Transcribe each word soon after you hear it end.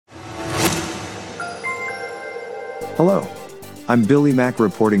Hello. I'm Billy Mack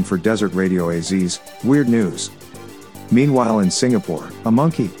reporting for Desert Radio AZ's Weird News. Meanwhile in Singapore, a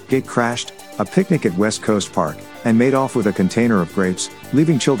monkey gate crashed a picnic at West Coast Park and made off with a container of grapes,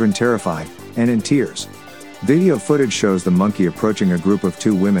 leaving children terrified and in tears. Video footage shows the monkey approaching a group of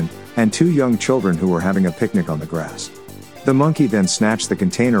 2 women and 2 young children who were having a picnic on the grass. The monkey then snatched the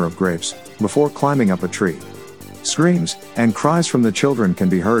container of grapes before climbing up a tree. Screams and cries from the children can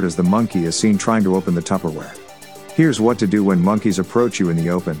be heard as the monkey is seen trying to open the Tupperware. Here's what to do when monkeys approach you in the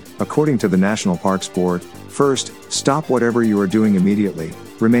open, according to the National Parks Board. First, stop whatever you are doing immediately,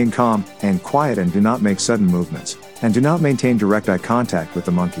 remain calm and quiet and do not make sudden movements, and do not maintain direct eye contact with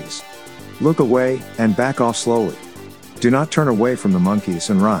the monkeys. Look away and back off slowly. Do not turn away from the monkeys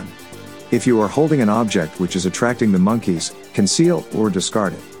and run. If you are holding an object which is attracting the monkeys, conceal or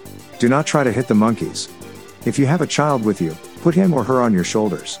discard it. Do not try to hit the monkeys. If you have a child with you, put him or her on your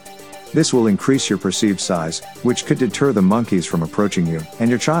shoulders. This will increase your perceived size, which could deter the monkeys from approaching you and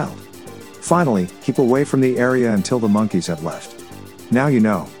your child. Finally, keep away from the area until the monkeys have left. Now you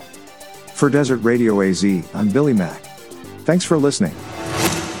know. For Desert Radio AZ, I'm Billy Mack. Thanks for listening.